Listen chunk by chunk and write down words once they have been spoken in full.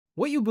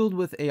What you build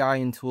with AI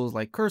in tools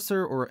like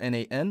Cursor or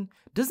NAN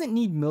doesn't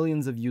need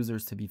millions of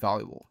users to be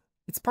valuable.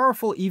 It's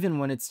powerful even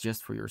when it's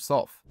just for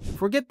yourself.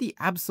 Forget the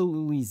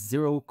absolutely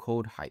zero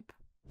code hype.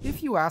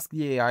 If you ask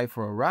the AI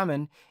for a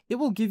ramen, it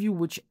will give you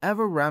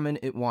whichever ramen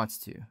it wants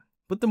to.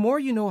 But the more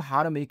you know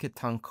how to make a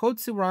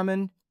tonkotsu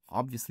ramen,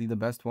 obviously the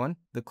best one,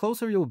 the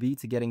closer you'll be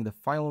to getting the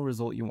final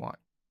result you want.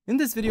 In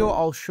this video,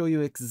 I'll show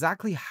you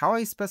exactly how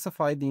I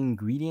specified the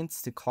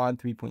ingredients to Claude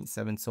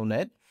 3.7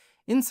 Sonnet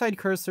inside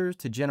Cursor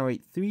to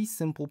generate 3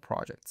 simple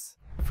projects.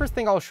 The first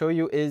thing I'll show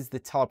you is the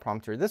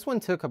teleprompter. This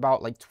one took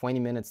about like 20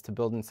 minutes to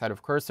build inside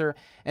of Cursor,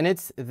 and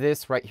it's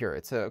this right here.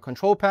 It's a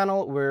control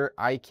panel where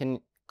I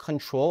can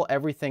control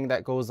everything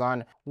that goes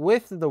on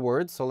with the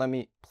words. So let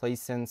me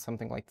place in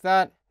something like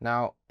that.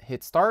 Now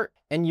hit start,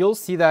 and you'll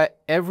see that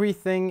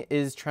everything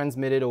is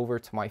transmitted over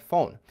to my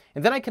phone.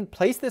 And then I can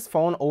place this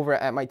phone over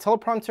at my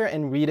teleprompter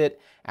and read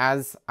it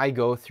as I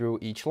go through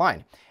each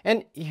line.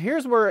 And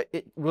here's where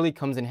it really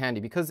comes in handy,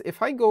 because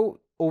if I go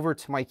over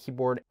to my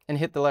keyboard and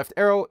hit the left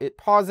arrow, it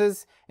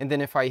pauses. And then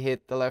if I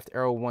hit the left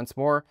arrow once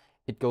more,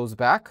 it goes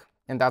back.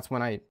 And that's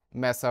when I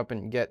mess up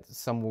and get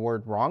some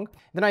word wrong.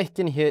 Then I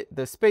can hit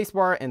the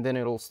spacebar and then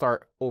it'll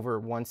start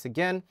over once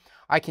again.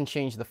 I can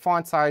change the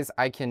font size.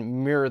 I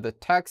can mirror the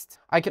text.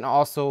 I can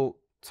also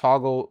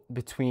toggle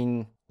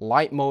between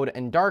light mode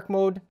and dark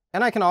mode.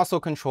 And I can also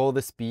control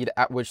the speed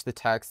at which the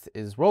text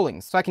is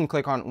rolling. So I can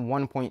click on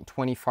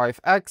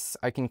 1.25x,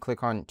 I can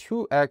click on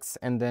 2x,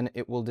 and then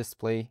it will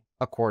display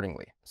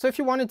accordingly. So if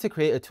you wanted to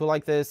create a tool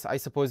like this, I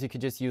suppose you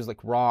could just use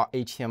like raw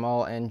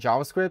HTML and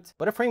JavaScript,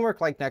 but a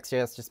framework like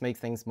Next.js just makes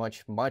things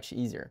much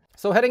easier.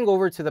 So heading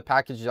over to the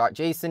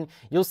package.json,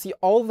 you'll see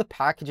all the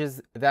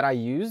packages that I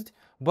used,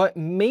 but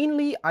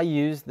mainly I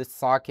used the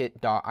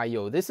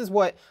socket.io. This is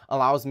what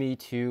allows me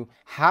to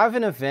have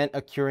an event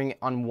occurring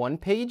on one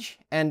page,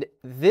 and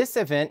this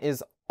event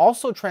is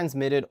also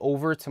transmitted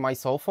over to my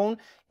cell phone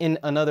in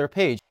another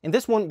page. And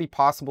this wouldn't be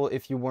possible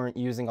if you weren't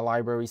using a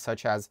library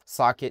such as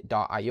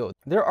socket.io.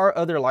 There are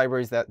other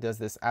libraries that does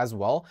this as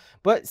well,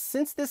 but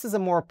since this is a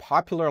more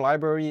popular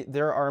library,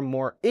 there are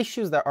more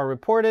issues that are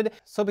reported.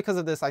 So because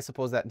of this, I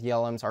suppose that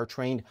DLMs are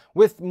trained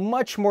with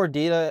much more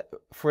data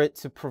for it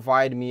to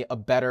provide me a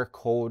better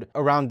code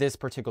around this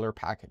particular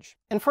package.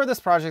 And for this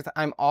project,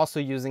 I'm also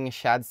using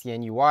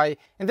Shadcn UI,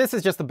 and this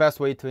is just the best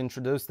way to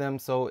introduce them.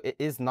 So it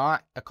is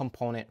not a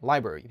component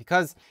library,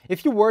 because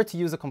if you were to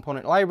use a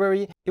component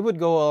library, it would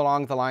go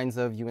along the lines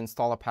of you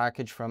install a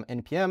package from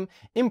npm,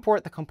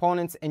 import the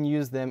components, and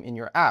use them in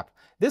your app.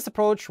 This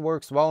approach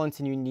works well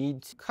until you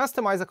need to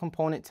customize a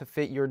component to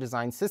fit your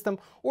design system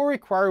or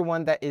require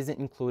one that isn't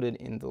included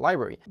in the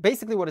library.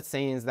 Basically what it's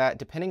saying is that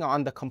depending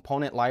on the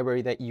component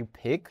library that you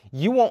pick,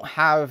 you won't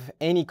have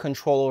any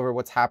control over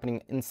what's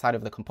happening inside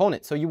of the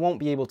component, so you won't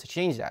be able to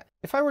change that.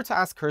 If I were to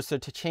ask Cursor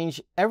to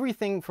change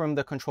everything from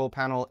the control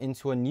panel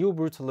into a new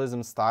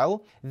brutalism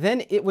style,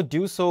 then it would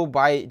do so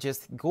by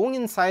just going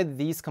inside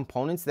these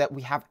components that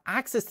we have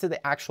access to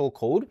the actual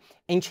code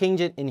and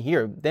change it in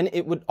here. Then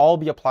it would all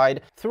be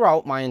applied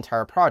throughout my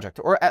entire project,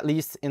 or at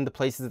least in the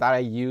places that I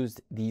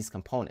used these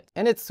components.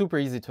 And it's super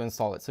easy to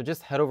install it. So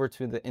just head over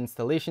to the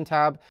installation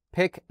tab,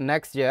 pick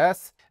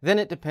Next.js. Then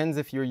it depends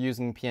if you're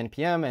using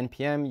PNPM,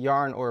 NPM,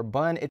 Yarn, or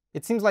Bun.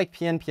 It seems like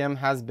PNPM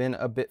has been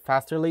a bit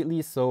faster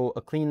lately, so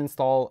a clean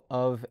install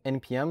of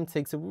NPM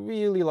takes a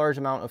really large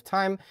amount of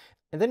time.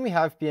 And then we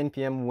have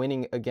PNPM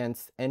winning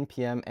against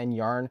NPM and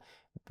Yarn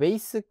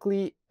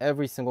basically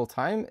every single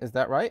time. Is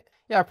that right?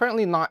 Yeah,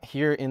 apparently not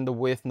here in the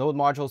with node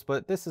modules,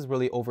 but this is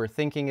really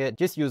overthinking it.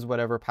 Just use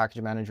whatever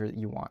package manager that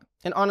you want.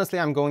 And honestly,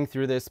 I'm going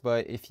through this,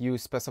 but if you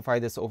specify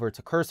this over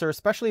to Cursor,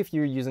 especially if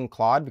you're using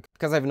Claude,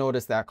 because I've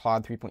noticed that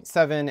Claude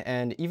 3.7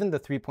 and even the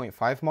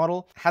 3.5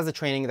 model has a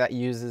training that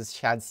uses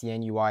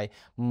Shadcn UI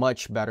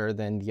much better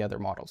than the other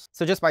models.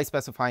 So just by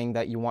specifying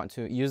that you want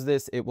to use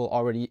this, it will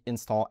already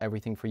install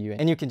everything for you,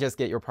 and you can just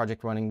get your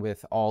project running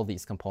with all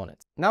these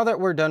components. Now that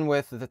we're done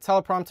with the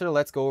teleprompter,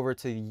 let's go over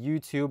to the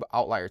YouTube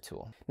Outlier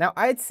tool. Now,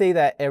 I'd say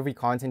that every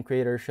content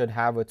creator should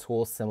have a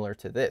tool similar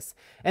to this.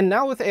 And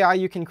now with AI,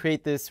 you can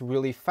create this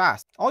really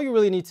fast. All you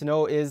really need to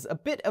know is a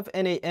bit of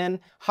NAN,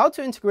 how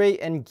to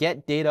integrate and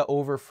get data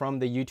over from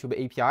the YouTube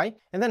API,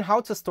 and then how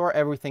to store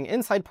everything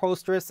inside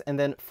Postrges and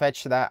then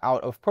fetch that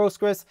out of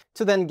Postrges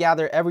to then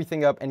gather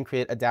everything up and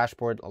create a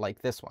dashboard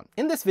like this one.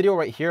 In this video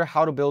right here,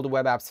 how to build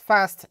web apps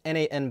fast,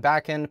 NAN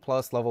backend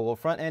plus lovable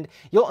frontend,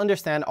 you'll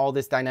understand all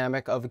this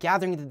dynamic of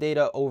gathering the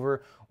data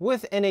over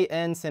with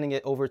NAN, sending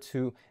it over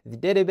to the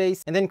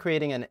database, and then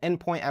creating an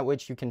endpoint at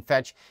which you can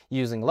fetch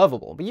using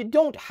Lovable. But you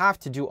don't have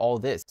to do all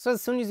this. So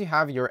as soon as you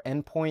have your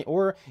endpoint,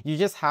 or you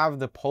just have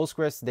the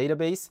Postgres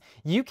database,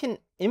 you can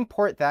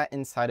import that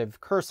inside of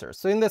Cursor.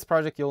 So in this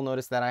project, you'll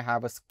notice that I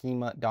have a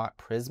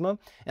schema.prisma,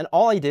 and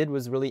all I did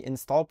was really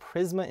install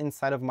Prisma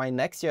inside of my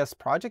Next.js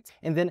project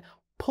and then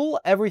pull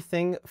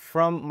everything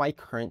from my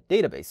current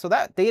database. So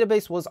that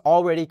database was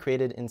already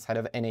created inside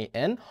of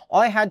NAN. All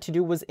I had to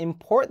do was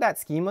import that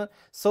schema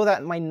so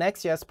that my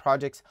Next.js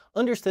projects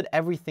understood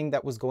everything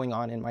that was going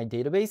on in my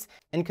database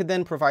and could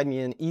then provide me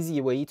an easy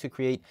way to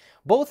create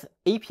both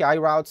API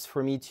routes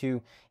for me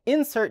to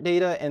insert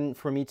data and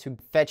for me to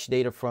fetch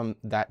data from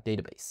that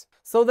database.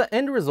 So the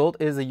end result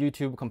is a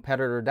YouTube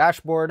competitor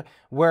dashboard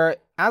where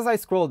as I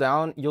scroll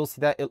down, you'll see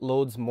that it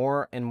loads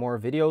more and more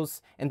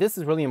videos. And this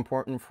is really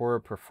important for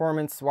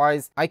performance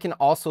wise. I can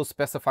also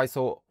specify,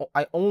 so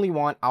I only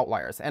want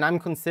outliers and I'm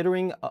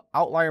considering an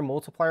outlier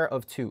multiplier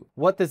of 2.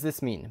 What does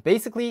this mean?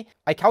 Basically,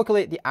 I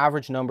calculate the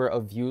average number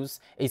of views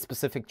a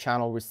specific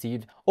channel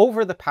received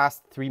over the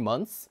past 3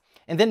 months.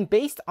 And then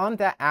based on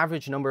that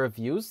average number of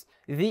views,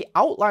 the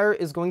outlier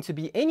is going to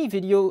be any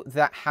video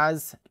that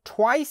has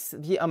twice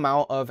the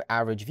amount of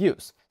average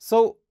views.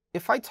 So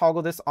if I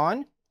toggle this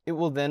on, it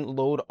will then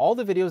load all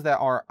the videos that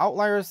are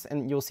outliers,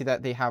 and you'll see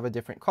that they have a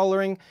different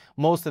coloring.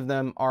 Most of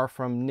them are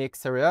from Nick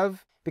Serev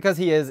because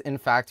he is in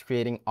fact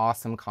creating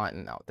awesome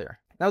content out there.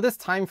 Now this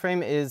time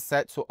frame is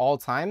set to all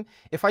time.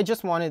 If I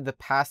just wanted the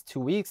past 2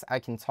 weeks, I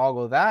can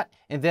toggle that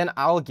and then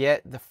I'll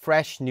get the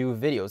fresh new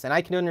videos and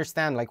I can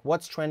understand like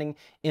what's trending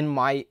in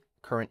my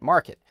current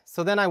market.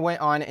 So then I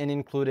went on and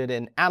included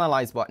an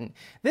analyze button.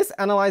 This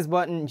analyze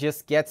button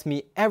just gets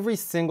me every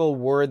single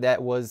word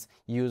that was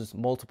used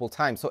multiple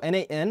times. So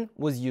NAN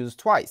was used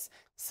twice.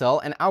 Cell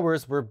and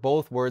hours were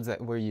both words that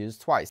were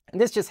used twice.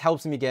 And this just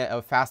helps me get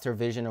a faster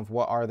vision of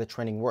what are the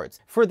trending words.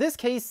 For this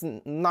case,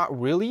 not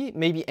really.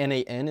 Maybe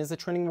NAN is a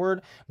trending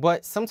word,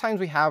 but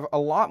sometimes we have a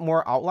lot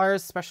more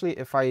outliers, especially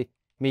if I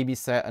maybe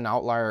set an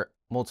outlier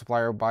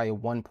multiplier by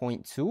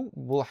 1.2,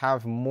 we'll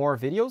have more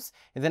videos.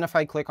 And then if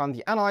I click on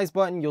the analyze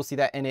button, you'll see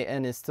that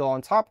NAN is still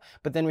on top,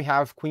 but then we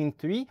have Queen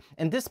 3.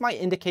 And this might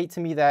indicate to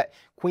me that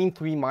Queen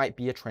 3 might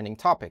be a trending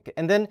topic.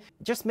 And then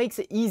just makes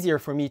it easier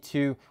for me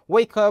to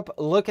wake up,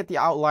 look at the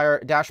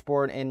outlier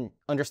dashboard and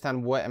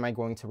understand what am I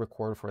going to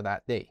record for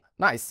that day.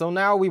 Nice. So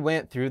now we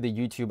went through the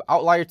YouTube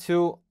outlier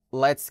tool.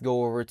 Let's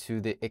go over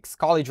to the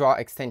Excalidraw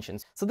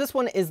extensions. So this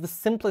one is the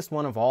simplest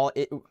one of all.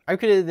 I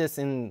created this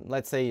in,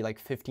 let's say, like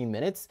 15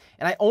 minutes.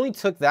 And I only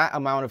took that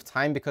amount of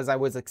time because I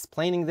was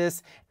explaining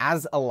this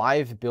as a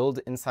live build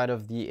inside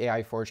of the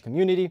AI Forge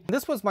community.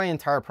 This was my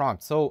entire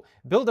prompt. So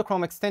build a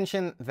Chrome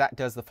extension that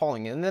does the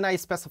following. And then I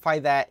specify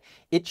that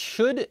it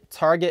should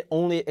target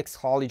only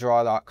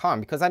excalidraw.com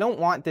because I don't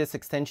want this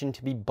extension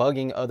to be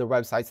bugging other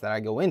websites that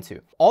I go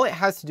into. All it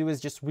has to do is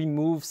just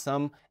remove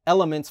some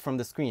elements from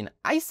the screen.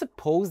 I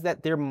suppose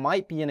that there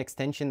might be an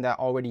extension that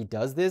already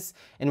does this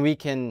and we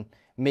can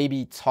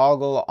maybe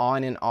toggle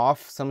on and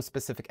off some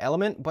specific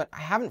element, but I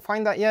haven't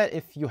found that yet.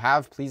 If you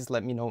have, please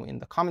let me know in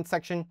the comment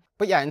section.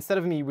 But yeah, instead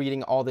of me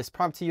reading all this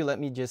prompt to you,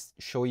 let me just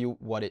show you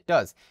what it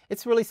does.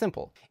 It's really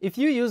simple. If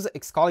you use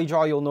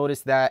Excalidraw, you'll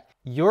notice that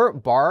your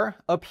bar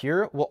up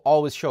here will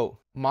always show.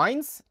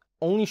 Mine's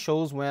only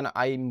shows when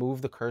I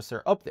move the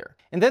cursor up there.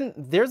 And then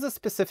there's a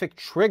specific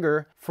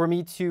trigger for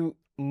me to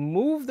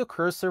move the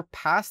cursor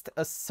past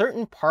a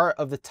certain part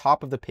of the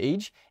top of the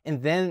page,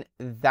 and then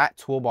that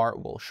toolbar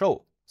will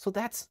show. So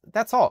that's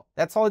all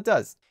it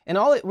does. And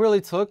all it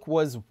really took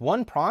was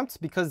one prompt,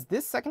 because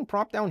this second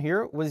prompt down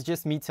here was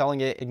just me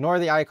telling it, ignore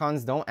the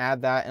icons, don't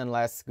add that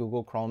unless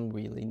Google Chrome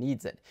really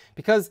needs it.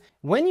 Because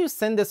when you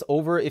send this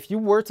over, if you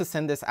were to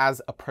send this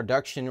as a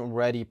production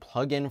ready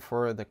plugin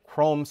for the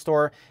Chrome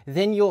store,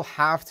 then you'll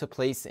have to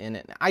place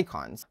in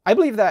icons. I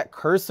believe that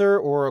Cursor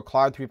or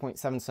Claude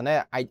 3.7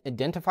 Sonnet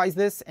identifies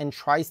this and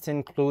tries to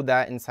include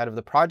that inside of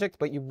the project,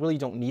 but you really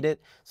don't need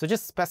it. So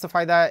just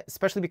specify that,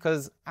 especially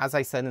because, as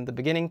I said in the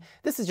beginning,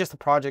 this is just a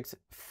project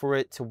for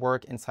it to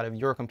work inside of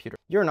your computer.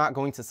 You're not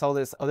going to sell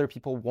this. Other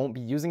people won't be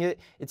using it.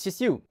 It's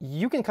just you.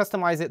 You can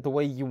customize it the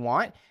way you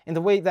want and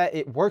the way that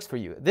it works for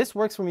you. This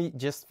works for me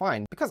just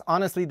fine, because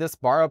honestly, this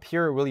bar up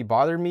here really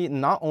bothered me,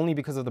 not only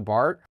because of the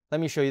bar. Let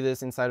me show you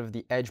this inside of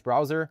the Edge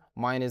browser.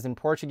 Mine is in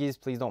Portuguese.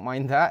 Please don't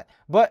mind that.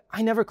 But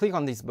I never click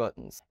on these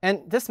buttons.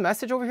 And this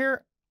message over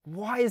here,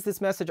 why is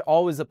this message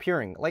always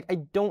appearing? Like, I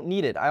don't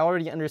need it. I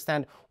already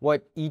understand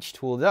what each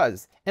tool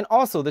does. And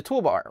also the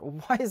toolbar,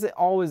 why is it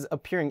always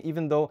appearing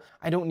even though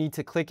I don't need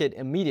to click it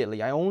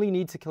immediately? I only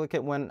need to click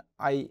it when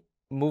I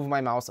move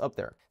my mouse up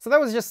there. So that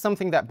was just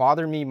something that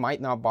bothered me,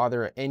 might not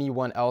bother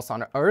anyone else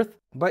on earth,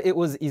 but it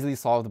was easily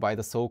solved by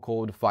the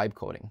so-called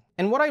Vibecoding.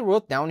 And what I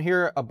wrote down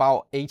here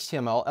about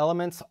HTML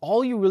elements,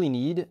 all you really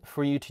need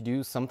for you to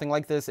do something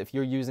like this, if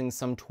you're using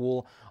some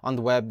tool on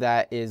the web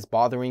that is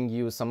bothering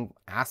you, some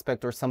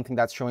aspect or something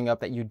that's showing up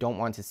that you don't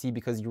want to see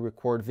because you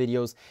record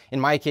videos. In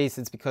my case,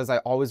 it's because I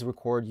always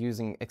record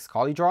using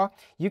Excalidraw.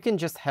 You can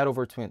just head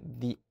over to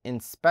the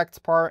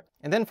inspect part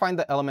and then find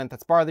the element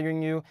that's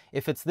bothering you.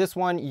 If it's this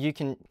one, you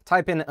can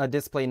type in a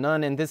display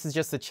none, and this is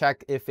just to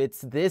check if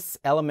it's this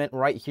element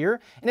right here.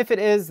 And if it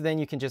is, then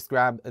you can just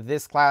grab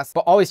this class,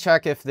 but always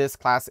check if this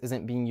class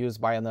isn't being used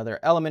by another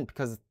element,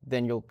 because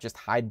then you'll just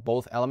hide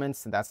both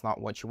elements and that's not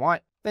what you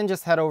want. Then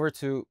just head over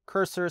to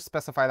Cursor,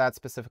 specify that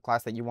specific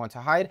class that you want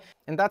to hide,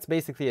 and that's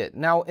basically it.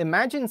 Now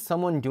imagine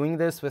someone doing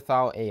this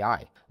without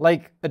AI.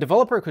 Like, a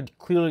developer could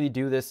clearly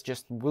do this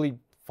just really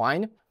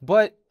fine,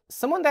 but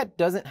someone that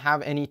doesn't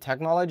have any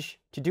tech knowledge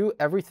to do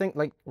everything,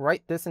 like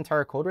write this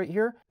entire code right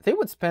here, they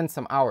would spend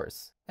some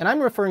hours. And I'm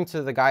referring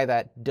to the guy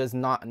that does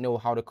not know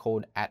how to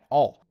code at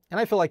all. And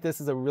I feel like this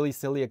is a really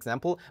silly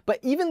example, but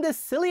even this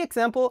silly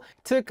example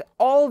took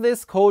all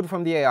this code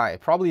from the AI.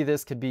 Probably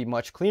this could be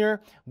much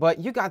cleaner, but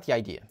you got the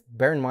idea.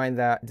 Bear in mind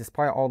that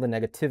despite all the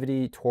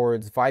negativity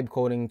towards vibe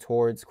coding,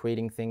 towards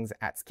creating things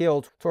at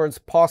scale, towards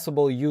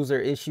possible user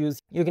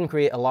issues, you can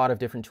create a lot of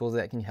different tools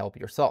that can help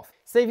yourself,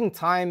 saving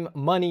time,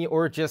 money,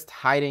 or just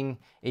hiding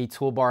a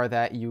toolbar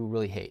that you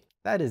really hate.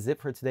 That is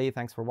it for today.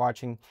 Thanks for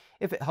watching.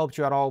 If it helped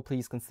you at all,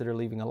 please consider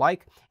leaving a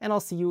like, and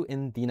I'll see you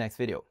in the next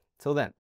video. Till then.